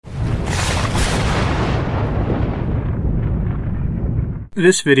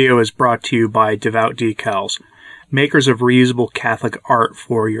This video is brought to you by Devout Decals, makers of reusable Catholic art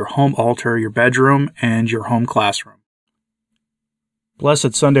for your home altar, your bedroom, and your home classroom.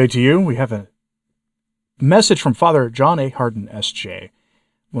 Blessed Sunday to you. We have a message from Father John A. Hardon, S.J.,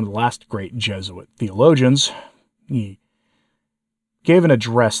 one of the last great Jesuit theologians. He gave an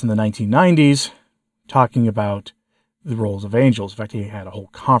address in the 1990s talking about the roles of angels. In fact, he had a whole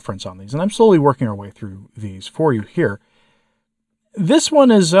conference on these, and I'm slowly working our way through these for you here. This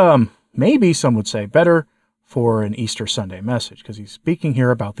one is, maybe some would say, better for an Easter Sunday message, because he's speaking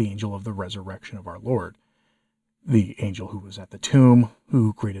here about the angel of the resurrection of our Lord, the angel who was at the tomb,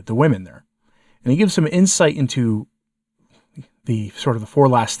 who greeted the women there. And he gives some insight into the sort of the four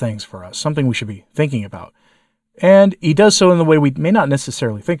last things for us, something we should be thinking about. And he does so in the way we may not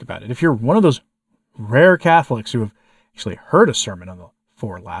necessarily think about it. If you're one of those rare Catholics who have actually heard a sermon on the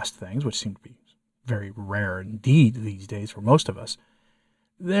four last things, which seem to be very rare indeed these days for most of us,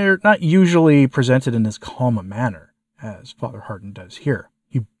 they're not usually presented in as calm a manner as Father Hardon does here.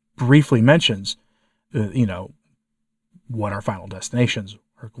 He briefly mentions, what our final destinations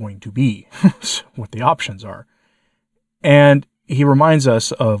are going to be, what the options are. And he reminds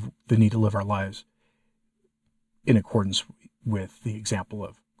us of the need to live our lives in accordance with the example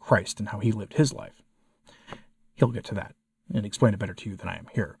of Christ and how he lived his life. He'll get to that and explain it better to you than I am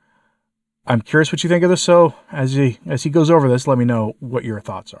here. I'm curious what you think of this, so as he goes over this, let me know what your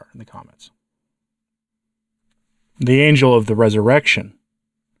thoughts are in the comments. The Angel of the Resurrection,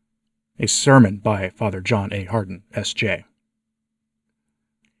 a sermon by Father John A. Hardon, S.J.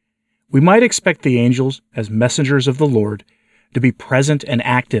 We might expect the angels, as messengers of the Lord, to be present and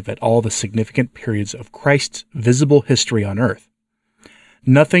active at all the significant periods of Christ's visible history on earth.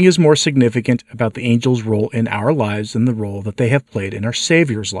 Nothing is more significant about the angels' role in our lives than the role that they have played in our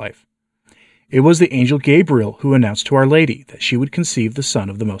Savior's life. It was the angel Gabriel who announced to Our Lady that she would conceive the Son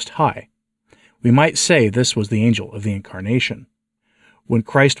of the Most High. We might say this was the angel of the Incarnation. When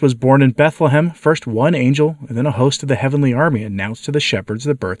Christ was born in Bethlehem, first one angel and then a host of the heavenly army announced to the shepherds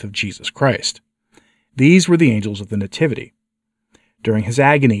the birth of Jesus Christ. These were the angels of the Nativity. During his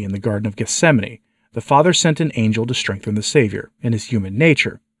agony in the Garden of Gethsemane, the Father sent an angel to strengthen the Savior in his human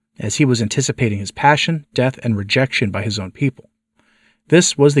nature, as he was anticipating his passion, death, and rejection by his own people.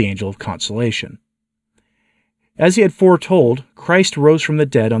 This was the angel of consolation. As he had foretold, Christ rose from the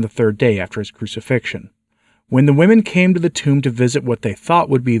dead on the third day after his crucifixion. When the women came to the tomb to visit what they thought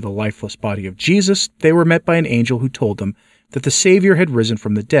would be the lifeless body of Jesus, they were met by an angel who told them that the Savior had risen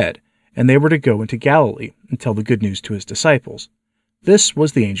from the dead, and they were to go into Galilee and tell the good news to his disciples. This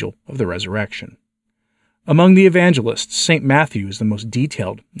was the angel of the resurrection. Among the evangelists, St. Matthew is the most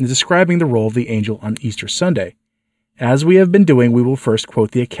detailed in describing the role of the angel on Easter Sunday. As we have been doing, we will first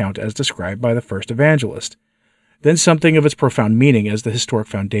quote the account as described by the first evangelist, then something of its profound meaning as the historic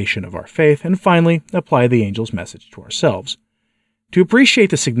foundation of our faith, and finally apply the angel's message to ourselves. To appreciate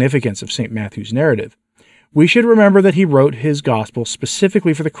the significance of St. Matthew's narrative, we should remember that he wrote his gospel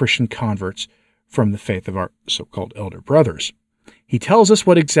specifically for the Christian converts from the faith of our so-called elder brothers. He tells us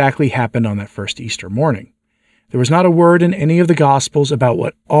what exactly happened on that first Easter morning. There was not a word in any of the Gospels about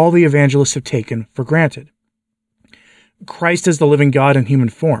what all the evangelists have taken for granted. Christ as the living God in human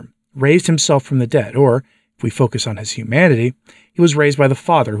form raised himself from the dead, or, if we focus on his humanity, he was raised by the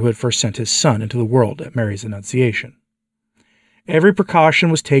Father who had first sent his Son into the world at Mary's Annunciation. Every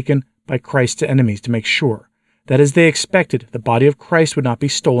precaution was taken by Christ's enemies to make sure that, as they expected, the body of Christ would not be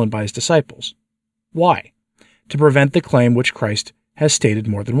stolen by his disciples. Why? To prevent the claim which Christ has stated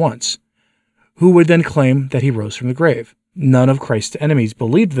more than once. Who would then claim that he rose from the grave? None of Christ's enemies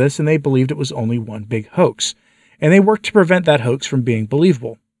believed this, and they believed it was only one big hoax, and they worked to prevent that hoax from being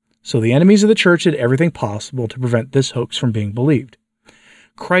believable. So the enemies of the church did everything possible to prevent this hoax from being believed.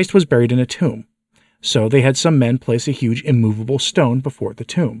 Christ was buried in a tomb, so they had some men place a huge immovable stone before the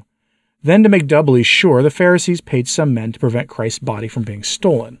tomb. Then, to make doubly sure, the Pharisees paid some men to prevent Christ's body from being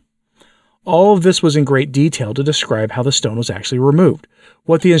stolen. All of this was in great detail to describe how the stone was actually removed,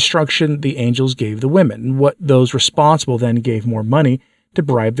 what the instruction the angels gave the women, and what those responsible then gave more money to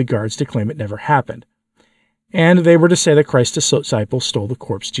bribe the guards to claim it never happened. And they were to say that Christ's disciples stole the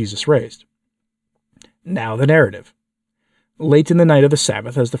corpse Jesus raised. Now the narrative. Late in the night of the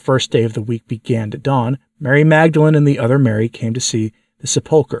Sabbath, as the first day of the week began to dawn, Mary Magdalene and the other Mary came to see the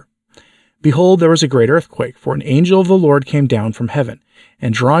sepulchre. Behold, there was a great earthquake, for an angel of the Lord came down from heaven,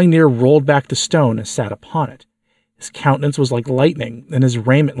 and drawing near rolled back the stone and sat upon it. His countenance was like lightning, and his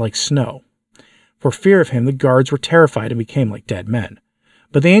raiment like snow. For fear of him the guards were terrified and became like dead men.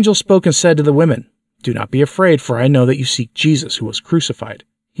 But the angel spoke and said to the women, "Do not be afraid, for I know that you seek Jesus who was crucified.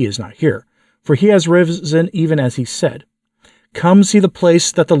 He is not here, for he has risen even as he said. Come see the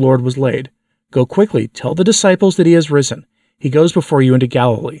place that the Lord was laid. Go quickly, tell the disciples that he has risen. He goes before you into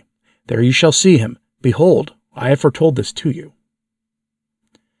Galilee. There you shall see him. Behold, I have foretold this to you."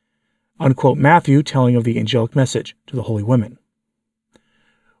 Unquote Matthew telling of the angelic message to the holy women.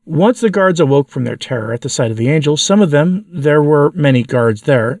 Once the guards awoke from their terror at the sight of the angels, there were many guards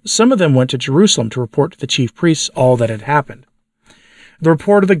there, some of them went to Jerusalem to report to the chief priests all that had happened. The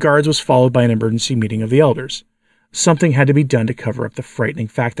report of the guards was followed by an emergency meeting of the elders. Something had to be done to cover up the frightening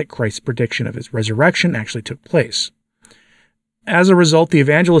fact that Christ's prediction of his resurrection actually took place. As a result, the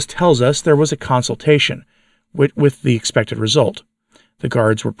evangelist tells us there was a consultation with the expected result. The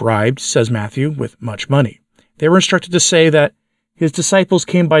guards were bribed, says Matthew, with much money. They were instructed to say that his disciples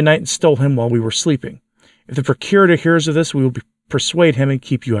came by night and stole him while we were sleeping. If the procurator hears of this, we will persuade him and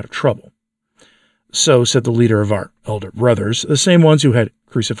keep you out of trouble. So said the leader of our elder brothers, the same ones who had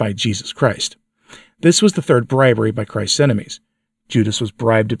crucified Jesus Christ. This was the third bribery by Christ's enemies. Judas was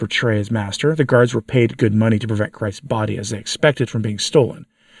bribed to betray his master. The guards were paid good money to prevent Christ's body, as they expected, from being stolen.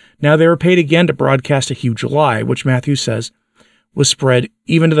 Now they were paid again to broadcast a huge lie, which Matthew says was spread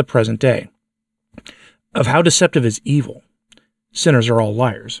even to the present day, of how deceptive is evil. Sinners are all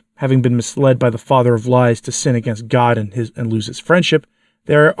liars. Having been misled by the father of lies to sin against God and lose his friendship,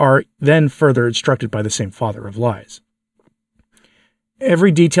 they are then further instructed by the same father of lies.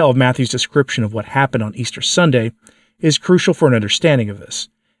 Every detail of Matthew's description of what happened on Easter Sunday is crucial for an understanding of this.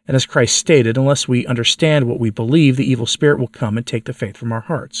 And as Christ stated, unless we understand what we believe, the evil spirit will come and take the faith from our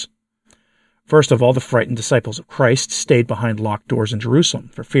hearts. First of all, the frightened disciples of Christ stayed behind locked doors in Jerusalem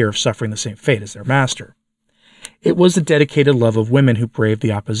for fear of suffering the same fate as their master. It was the dedicated love of women who braved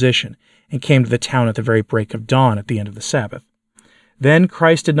the opposition and came to the town at the very break of dawn at the end of the Sabbath. Then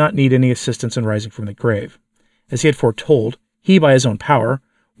Christ did not need any assistance in rising from the grave. As he had foretold, he, by his own power,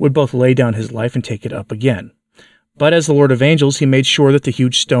 would both lay down his life and take it up again. But as the Lord of angels, he made sure that the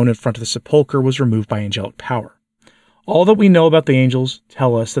huge stone in front of the sepulchre was removed by angelic power. All that we know about the angels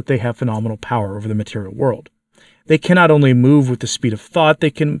tell us that they have phenomenal power over the material world. They can not only move with the speed of thought,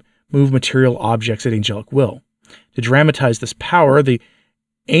 they can move material objects at angelic will. To dramatize this power, the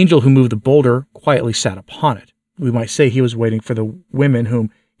angel who moved the boulder quietly sat upon it. We might say he was waiting for the women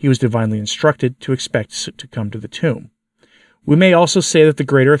whom he was divinely instructed to expect to come to the tomb. We may also say that the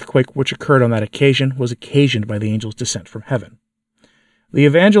great earthquake which occurred on that occasion was occasioned by the angel's descent from heaven. The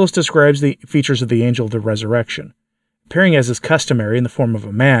evangelist describes the features of the angel of the resurrection. Appearing as is customary in the form of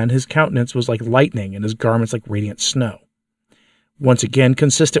a man, his countenance was like lightning and his garments like radiant snow. Once again,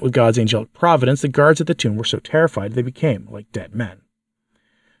 consistent with God's angelic providence, the guards at the tomb were so terrified they became like dead men.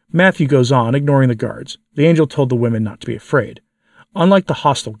 Matthew goes on, ignoring the guards. The angel told the women not to be afraid. Unlike the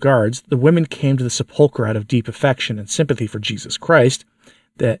hostile guards, the women came to the sepulchre out of deep affection and sympathy for Jesus Christ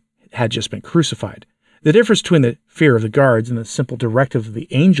that had just been crucified. The difference between the fear of the guards and the simple directive of the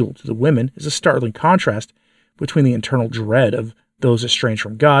angel to the women is a startling contrast between the internal dread of those estranged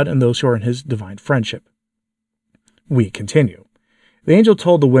from God and those who are in his divine friendship. We continue. The angel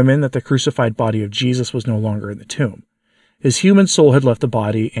told the women that the crucified body of Jesus was no longer in the tomb. His human soul had left the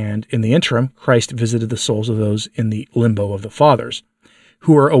body, and in the interim, Christ visited the souls of those in the limbo of the fathers,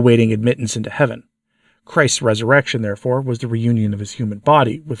 who were awaiting admittance into heaven. Christ's resurrection, therefore, was the reunion of his human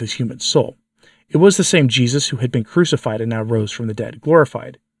body with his human soul. It was the same Jesus who had been crucified and now rose from the dead,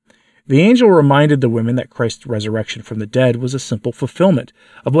 glorified. The angel reminded the women that Christ's resurrection from the dead was a simple fulfillment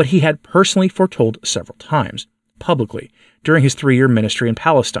of what he had personally foretold several times, publicly, during his 3-year ministry in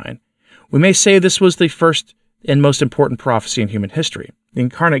Palestine. We may say this was the first and most important prophecy in human history. The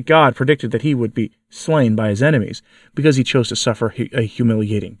incarnate God predicted that he would be slain by his enemies because he chose to suffer a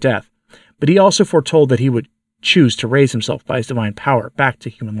humiliating death. But he also foretold that he would choose to raise himself by his divine power back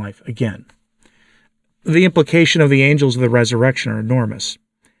to human life again. The implication of the angels of the resurrection are enormous.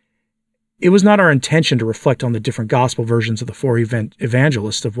 It was not our intention to reflect on the different gospel versions of the 4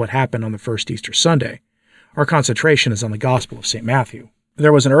 evangelists of what happened on the first Easter Sunday. Our concentration is on the Gospel of St. Matthew.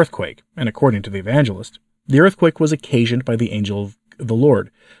 There was an earthquake, and according to the evangelist, the earthquake was occasioned by the angel of the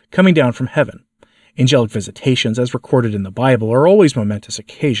Lord coming down from heaven. Angelic visitations, as recorded in the Bible, are always momentous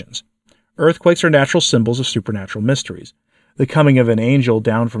occasions. Earthquakes are natural symbols of supernatural mysteries. The coming of an angel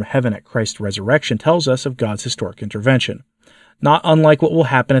down from heaven at Christ's resurrection tells us of God's historic intervention, not unlike what will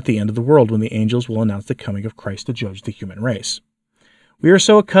happen at the end of the world when the angels will announce the coming of Christ to judge the human race. We are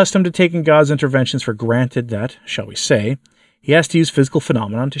so accustomed to taking God's interventions for granted that, shall we say, he has to use physical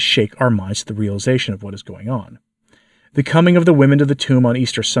phenomenon to shake our minds to the realization of what is going on. The coming of the women to the tomb on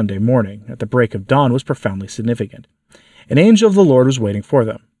Easter Sunday morning, at the break of dawn, was profoundly significant. An angel of the Lord was waiting for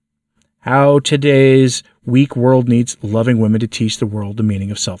them. How today's weak world needs loving women to teach the world the meaning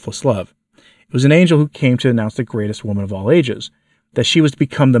of selfless love. It was an angel who came to announce the greatest woman of all ages, that she was to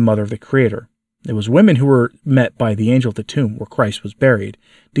become the mother of the Creator. It was women who were met by the angel at the tomb where Christ was buried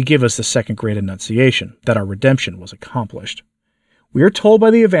to give us the second great annunciation, that our redemption was accomplished. We are told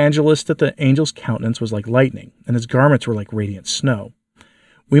by the evangelist that the angel's countenance was like lightning, and his garments were like radiant snow.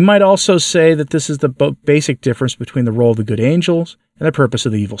 We might also say that this is the basic difference between the role of the good angels and the purpose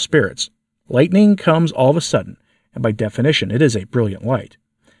of the evil spirits. Lightning comes all of a sudden, and by definition it is a brilliant light.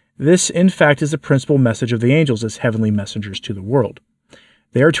 This, in fact, is the principal message of the angels as heavenly messengers to the world.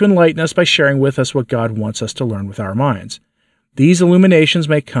 They are to enlighten us by sharing with us what God wants us to learn with our minds. These illuminations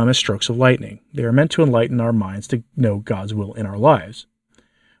may come as strokes of lightning. They are meant to enlighten our minds to know God's will in our lives.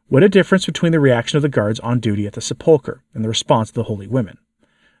 What a difference between the reaction of the guards on duty at the sepulchre and the response of the holy women.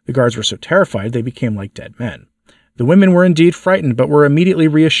 The guards were so terrified they became like dead men. The women were indeed frightened, but were immediately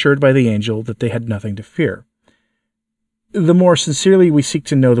reassured by the angel that they had nothing to fear. The more sincerely we seek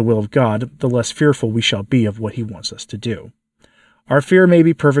to know the will of God, the less fearful we shall be of what He wants us to do. Our fear may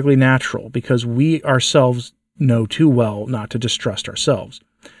be perfectly natural, because we ourselves know too well not to distrust ourselves.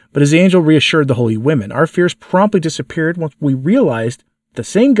 But as the angel reassured the holy women, our fears promptly disappeared once we realized the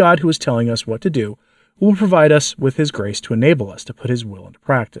same God who is telling us what to do will provide us with His grace to enable us to put His will into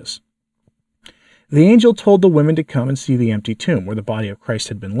practice. The angel told the women to come and see the empty tomb where the body of Christ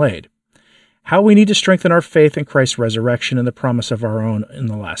had been laid. How we need to strengthen our faith in Christ's resurrection and the promise of our own in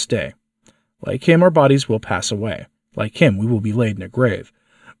the last day. Like Him, our bodies will pass away. Like Him, we will be laid in a grave.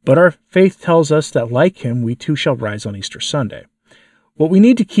 But our faith tells us that like Him, we too shall rise on Easter Sunday. What we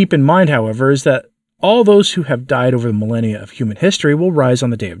need to keep in mind, however, is that all those who have died over the millennia of human history will rise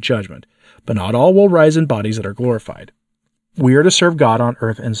on the day of judgment, but not all will rise in bodies that are glorified. We are to serve God on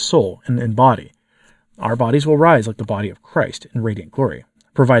earth in soul and in body. Our bodies will rise like the body of Christ in radiant glory,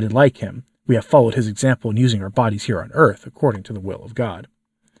 provided like Him, we have followed His example in using our bodies here on earth according to the will of God.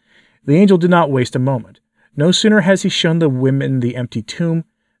 The angel did not waste a moment. No sooner has he shown the women the empty tomb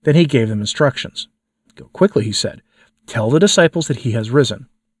than he gave them instructions. Go quickly, he said. Tell the disciples that He has risen.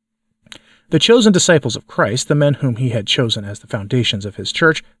 The chosen disciples of Christ, the men whom He had chosen as the foundations of His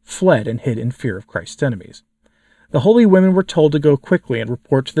church, fled and hid in fear of Christ's enemies. The holy women were told to go quickly and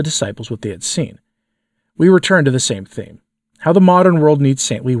report to the disciples what they had seen. We return to the same theme. How the modern world needs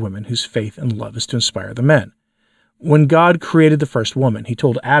saintly women whose faith and love is to inspire the men. When God created the first woman, He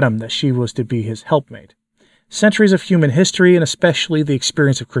told Adam that she was to be his helpmate. Centuries of human history, and especially the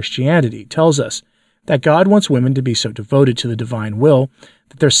experience of Christianity, tells us that God wants women to be so devoted to the divine will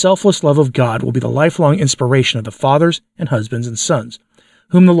that their selfless love of God will be the lifelong inspiration of the fathers and husbands and sons,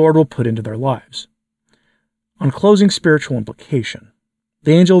 whom the Lord will put into their lives. On closing spiritual implication,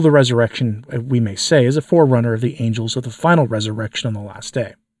 the angel of the resurrection, we may say, is a forerunner of the angels of the final resurrection on the last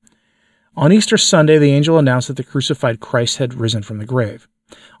day. On Easter Sunday, the angel announced that the crucified Christ had risen from the grave.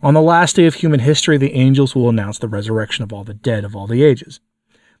 On the last day of human history, the angels will announce the resurrection of all the dead of all the ages.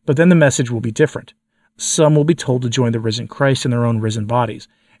 But then the message will be different. Some will be told to join the risen Christ in their own risen bodies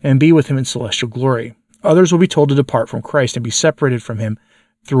and be with Him in celestial glory. Others will be told to depart from Christ and be separated from Him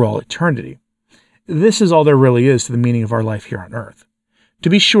through all eternity. This is all there really is to the meaning of our life here on earth. To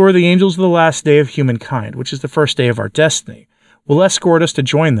be sure, the angels of the last day of humankind, which is the first day of our destiny, will escort us to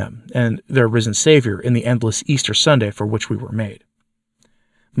join them and their risen Savior in the endless Easter Sunday for which we were made.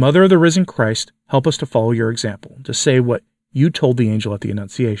 Mother of the risen Christ, help us to follow Your example, to say what You told the angel at the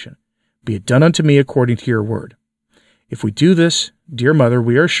Annunciation. Be it done unto me according to Your word. If we do this, dear Mother,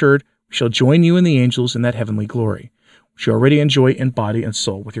 we are assured we shall join You and the angels in that heavenly glory, which You already enjoy in body and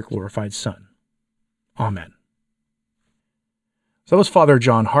soul with Your glorified Son. Amen. So that was Father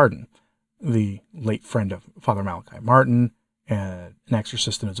John Hardon, the late friend of Father Malachi Martin, and an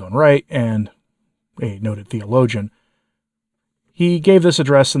exorcist in his own right, and a noted theologian. He gave this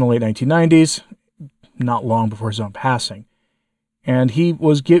address in the late 1990s, not long before his own passing, and he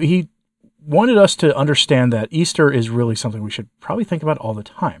wanted us to understand that Easter is really something we should probably think about all the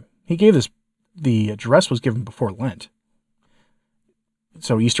time. The address was given before Lent,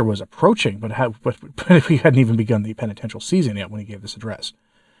 so Easter was approaching, but we hadn't even begun the penitential season yet when he gave this address.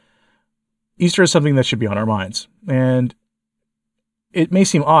 Easter is something that should be on our minds, and it may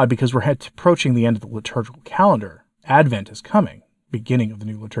seem odd because we're approaching the end of the liturgical calendar. Advent is coming, beginning of the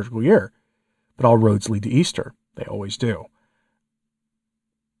new liturgical year, but all roads lead to Easter. They always do.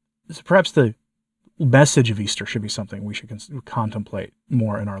 So perhaps the message of Easter should be something we should contemplate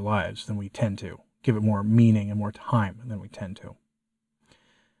more in our lives than we tend to, give it more meaning and more time than we tend to.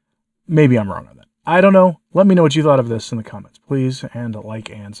 Maybe I'm wrong on that. I don't know. Let me know what you thought of this in the comments, please, and like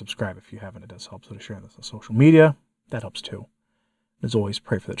and subscribe if you haven't. It does help. So to share this on social media, that helps too. As always,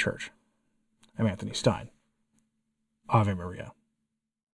 pray for the church. I'm Anthony Stein. Ave Maria.